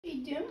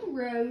you doing,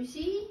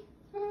 Rosie?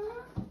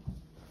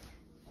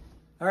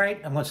 All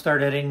right, I'm going to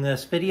start editing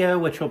this video,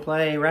 which will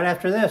play right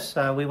after this.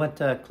 We went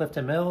to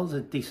Clifton Mills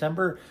in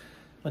December.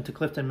 Went to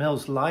Clifton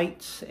Mills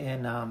Lights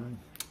in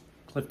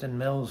Clifton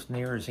Mills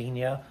near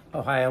Xenia,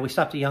 Ohio. We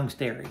stopped at Young's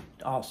Dairy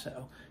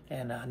also,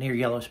 and near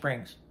Yellow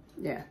Springs.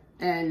 Yeah,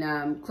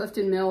 and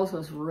Clifton Mills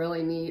was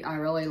really neat. I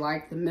really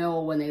liked the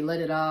mill when they lit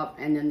it up,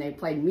 and then they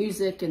played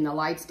music, and the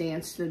lights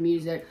danced to the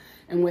music.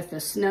 And with the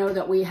snow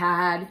that we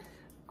had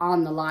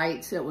on the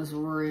lights, it was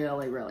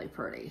really, really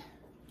pretty.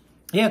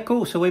 Yeah,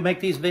 cool. So we make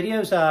these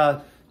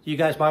videos. You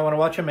guys might want to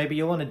watch them. Maybe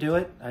you want to do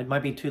it. It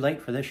might be too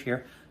late for this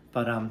year.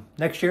 But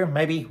next year,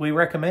 maybe we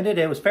recommend it.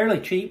 It was fairly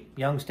cheap.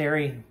 Young's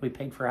Dairy, we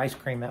paid for ice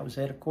cream. That was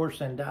it, of course.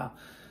 And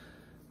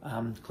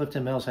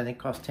Clifton Mills, I think,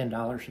 cost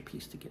 $10 a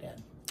piece to get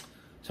in.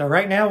 So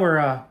right now,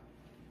 we're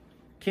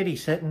kitty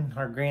sitting.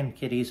 Our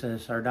grandkitties,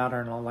 as our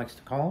daughter-in-law likes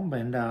to call them.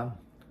 And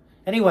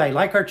anyway,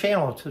 like our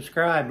channel,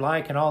 subscribe,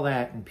 like, and all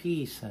that. And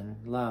peace and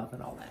love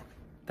and all that.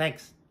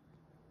 Thanks.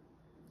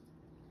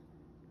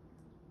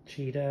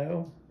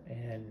 Cheeto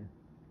and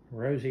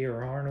Rosie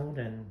or Arnold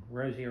and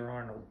Rosie or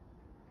Arnold.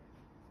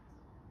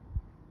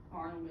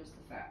 Arnold is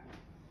the fat one,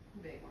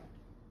 big one.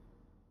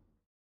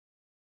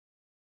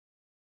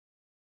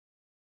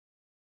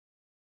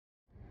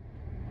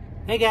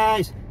 Hey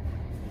guys,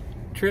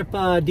 trip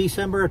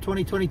December of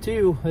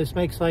 2022. This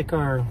makes like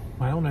our,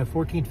 I don't know,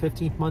 14th,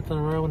 15th month in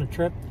a row on a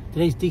trip.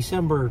 Today's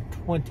December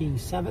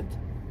 27th.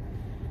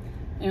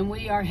 And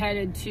we are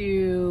headed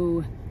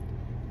to...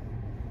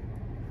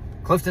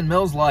 Clifton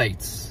Mills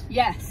Lights.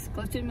 Yes,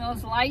 Clifton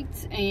Mills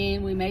Lights,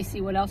 and we may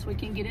see what else we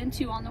can get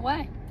into on the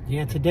way.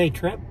 Yeah, it's a day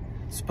trip.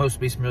 It's supposed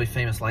to be some really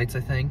famous lights, I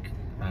think.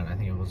 I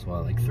think it was,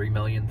 what, like 3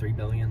 billion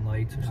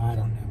lights or something? I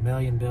don't know,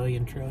 million,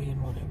 billion,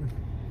 trillion, whatever.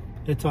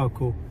 It's all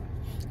cool.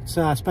 It's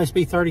supposed to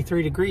be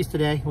 33 degrees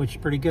today, which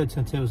is pretty good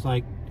since it was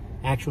like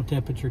actual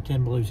temperature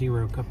 10 below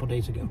zero a couple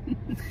days ago.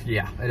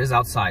 Yeah, it is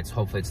outside, so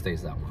hopefully it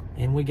stays that way.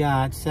 And we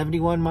got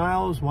 71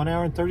 miles, 1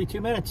 hour and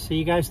 32 minutes. See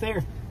you guys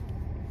there.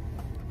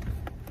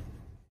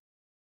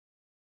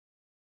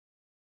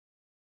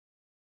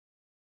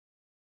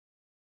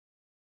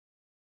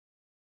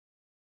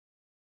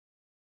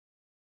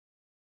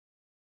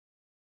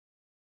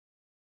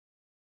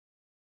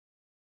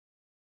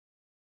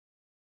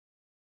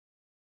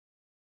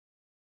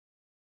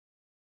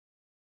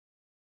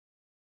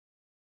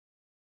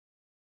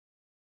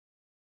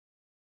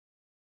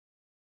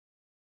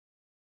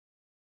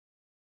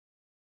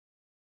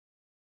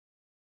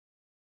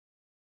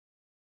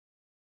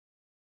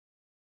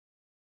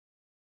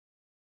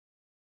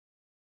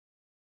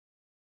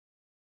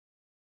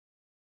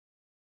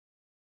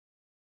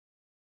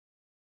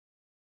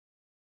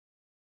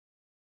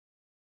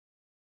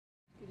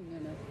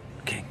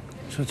 Okay,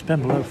 so it's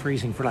been below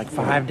freezing for like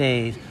 5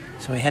 days.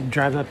 So we had to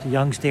drive up to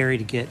Young's Dairy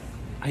to get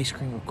ice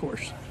cream, of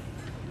course.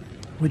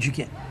 What'd you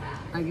get?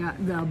 I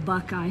got the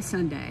Buckeye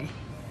Sundae.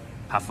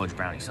 Hot fudge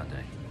brownie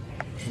sundae.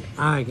 And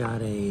I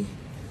got a,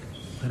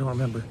 I don't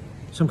remember,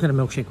 some kind of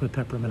milkshake with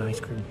peppermint ice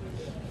cream.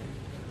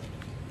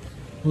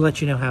 We'll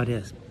let you know how it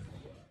is.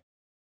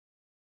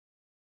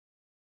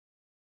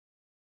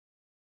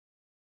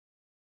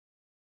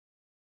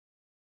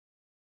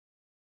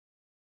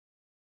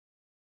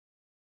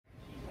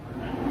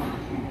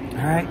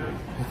 All right,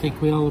 I think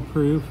we all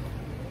approve.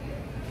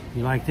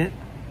 You liked it?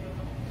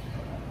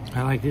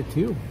 I liked it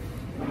too.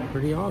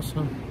 Pretty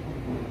awesome.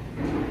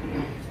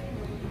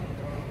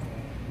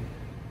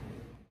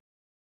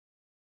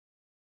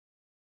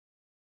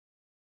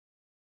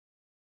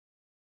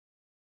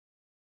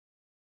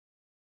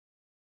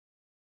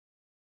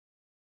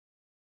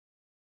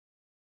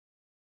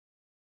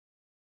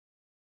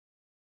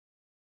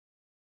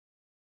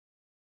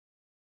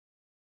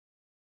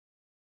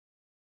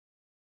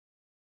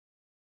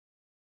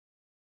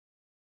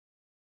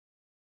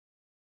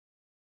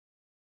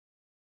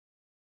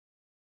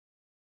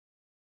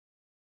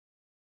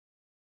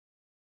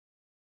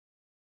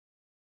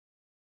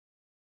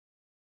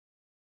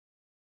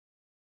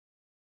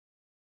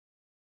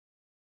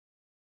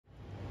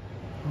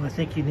 Well, I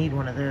think you need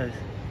one of those.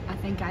 I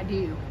think I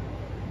do.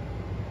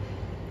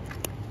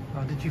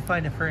 Oh, did you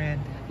find a friend?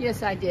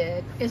 Yes, I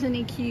did. Isn't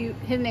he cute?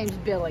 His name's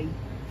Billy.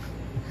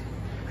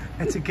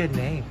 That's a good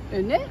name.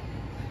 Isn't it?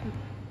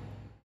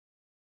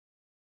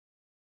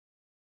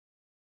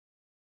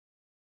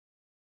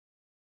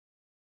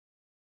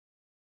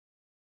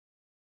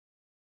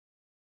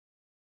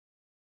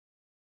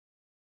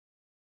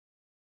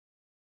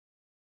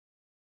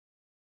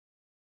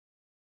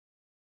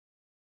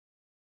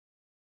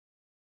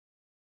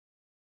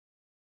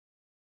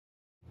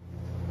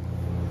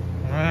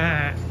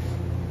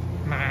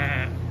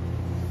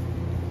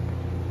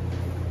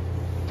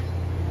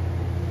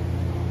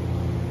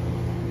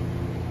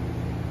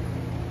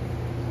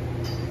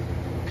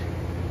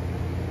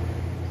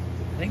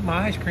 I think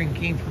my ice cream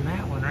came from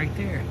that one right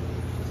there.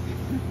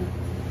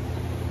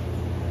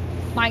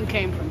 Mine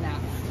came from that.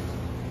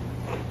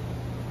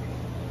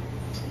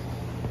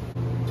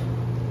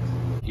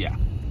 Yeah.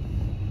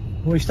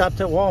 We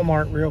stopped at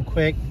Walmart real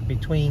quick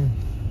between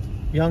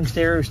Young's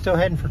there. We're still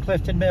heading for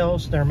Clifton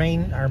Mills, our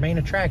main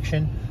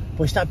attraction.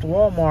 We stopped at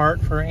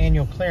Walmart for an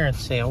annual clearance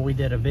sale. We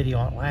did a video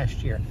on it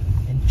last year.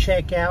 And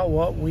check out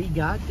what we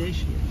got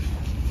this year.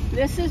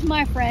 This is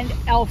my friend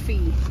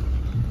Elfie.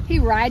 He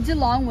rides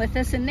along with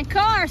us in the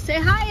car. Say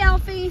hi,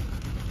 Elfie.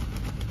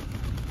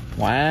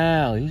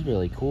 Wow, he's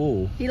really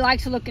cool. He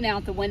likes looking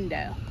out the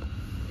window.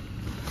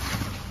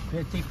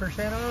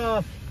 50%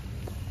 off.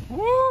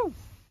 Woo!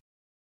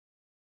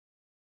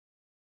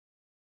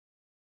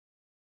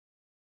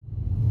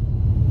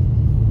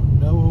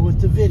 Noah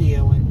with the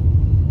video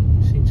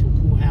and seen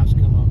some cool house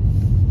come up.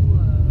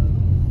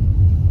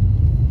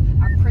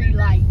 Whoa. Our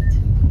pre-light.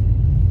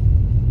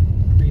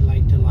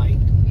 Pre-light delight.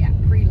 Yeah,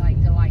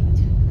 pre-light delight.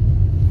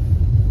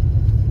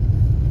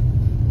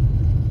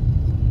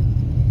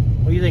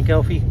 What do you think,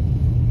 Elfie?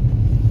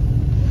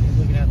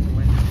 Looking out the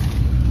window.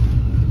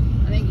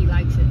 I think he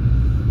likes it.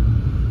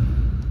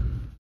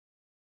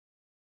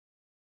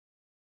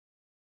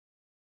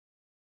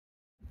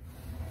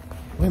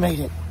 We made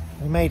it.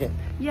 We made it.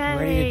 Yay! We're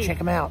ready to check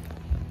them out.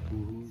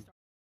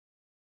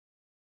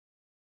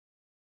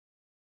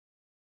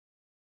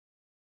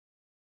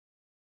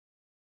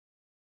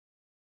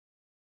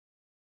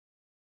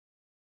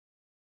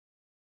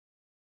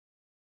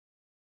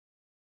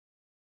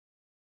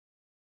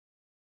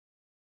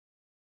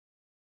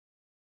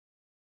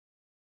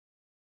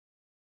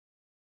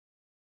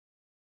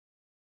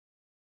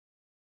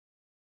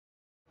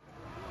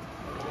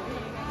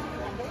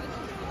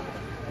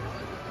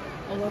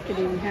 Oh, look at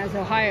him. He has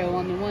Ohio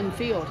on the one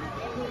field.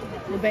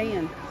 The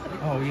band.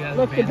 Oh, yeah.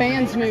 Look, the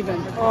band's moving.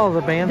 Oh,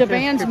 the band's The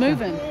band's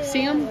moving.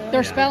 See them?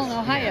 They're spelling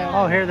Ohio.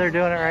 Oh, here they're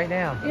doing it right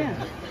now. Yeah.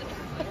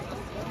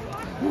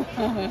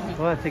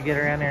 We'll have to get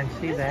around there and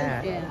see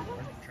that. Yeah.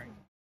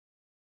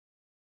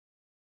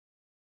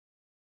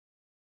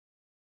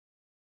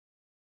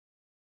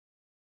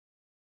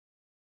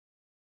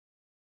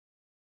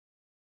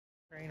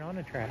 Train on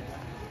the track.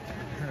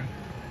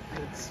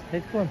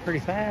 It's going pretty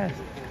fast.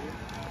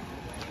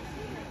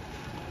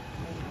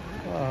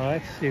 Oh,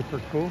 that's super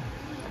cool.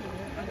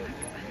 I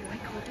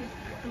called it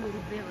a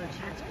little village.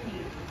 That's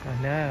cute. I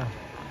know.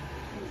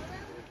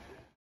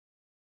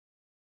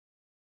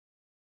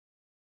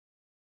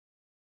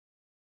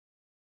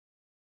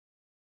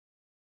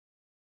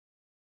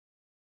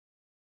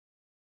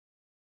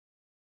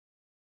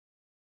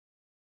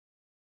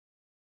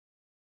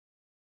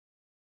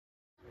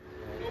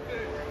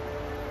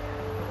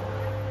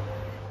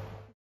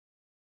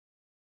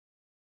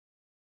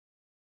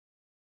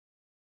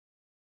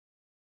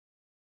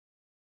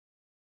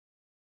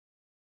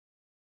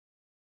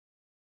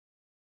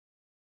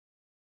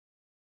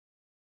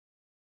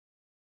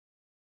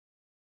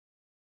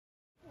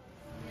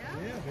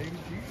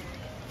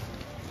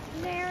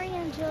 Mary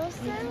and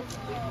Joseph.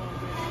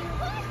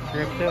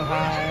 Trip to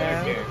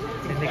Ohio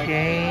in the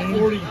game.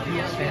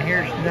 And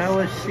here's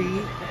Noah's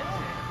seat.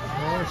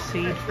 Noah's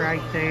seat's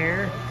right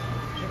there.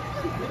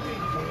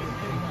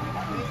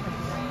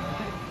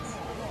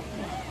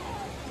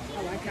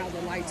 I like how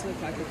the lights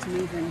look like it's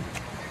moving.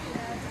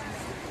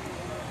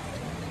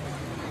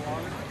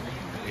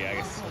 Yeah, I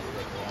guess.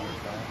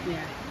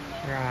 Yeah.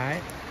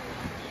 Right.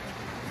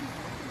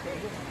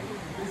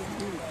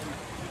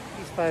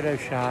 He's photo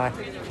shy.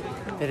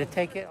 Did it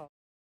take it?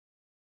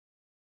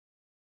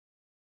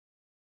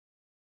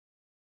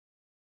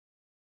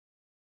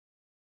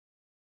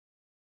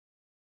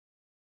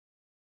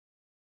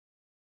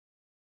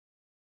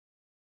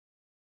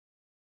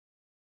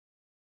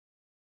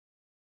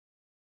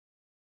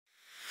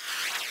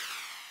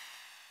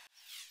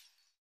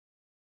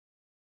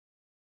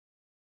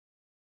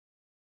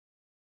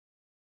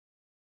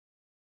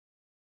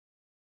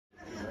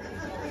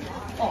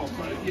 Oh,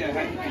 but yeah, it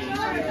had to be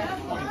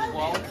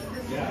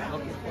 2012. Yeah.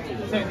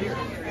 10 years.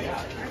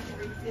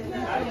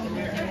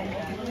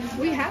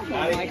 We have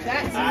one like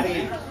that.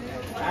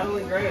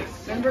 Adeline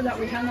Grace. Remember that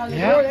we hung on the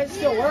Yeah. door? That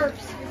still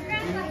works.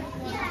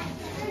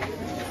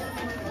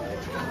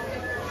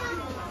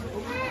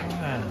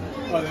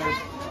 Oh, there's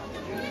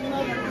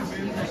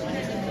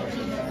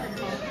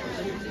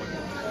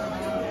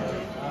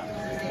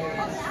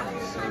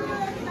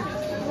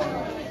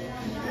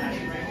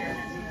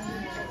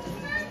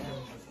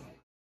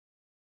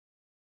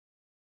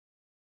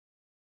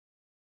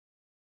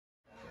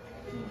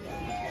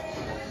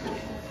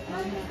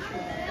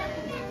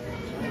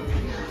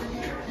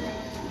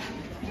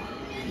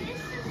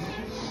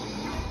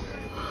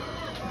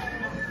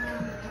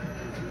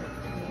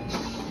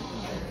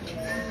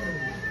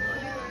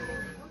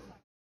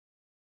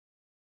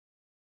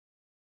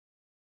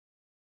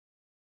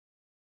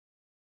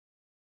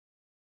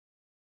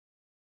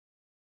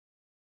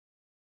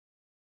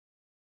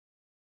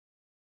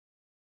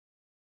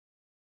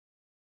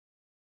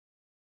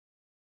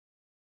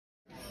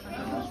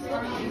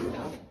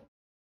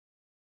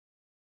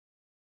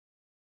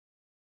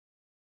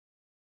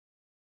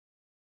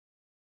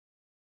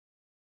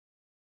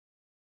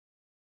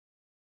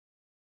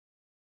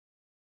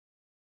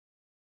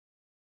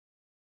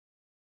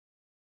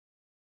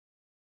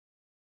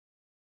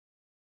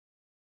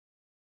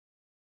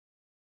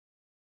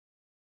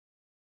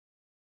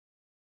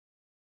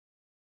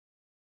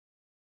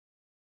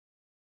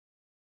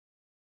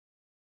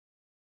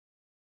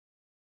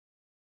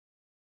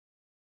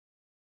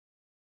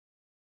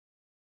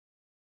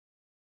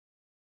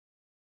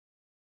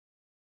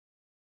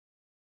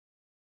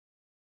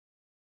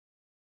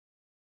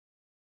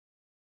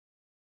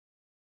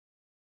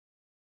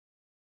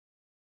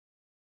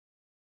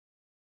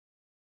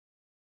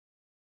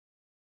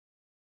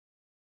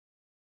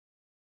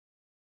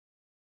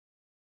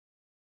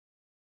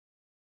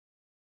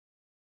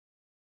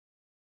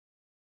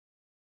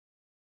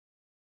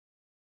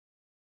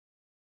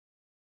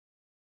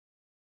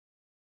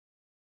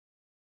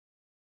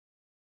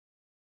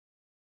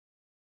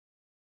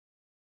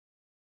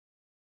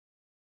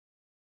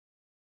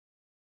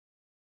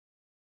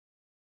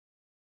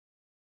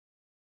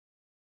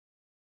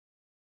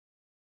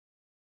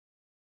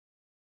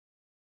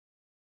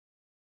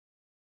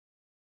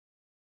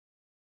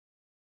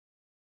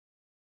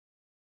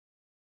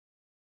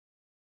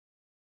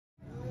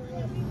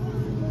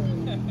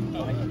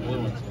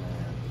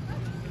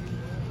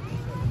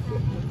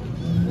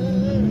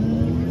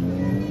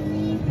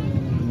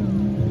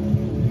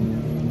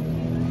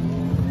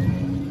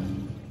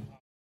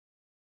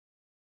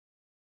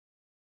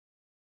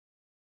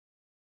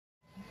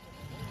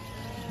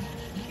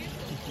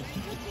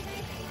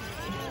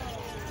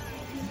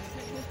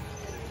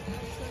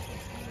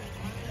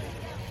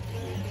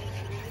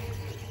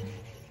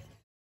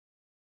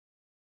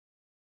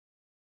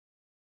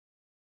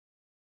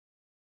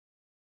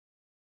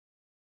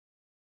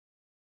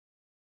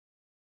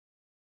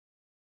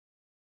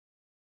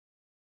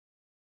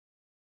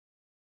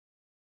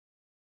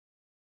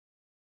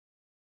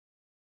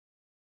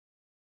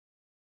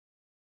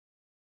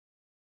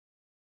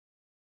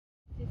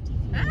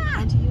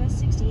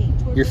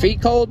Your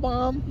feet cold,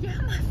 Mom? Yeah,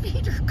 my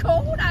feet are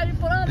cold. I didn't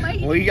put on my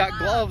heated Well, you got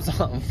gloves.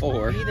 gloves on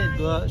for.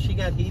 She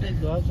got heated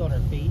gloves on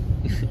her feet.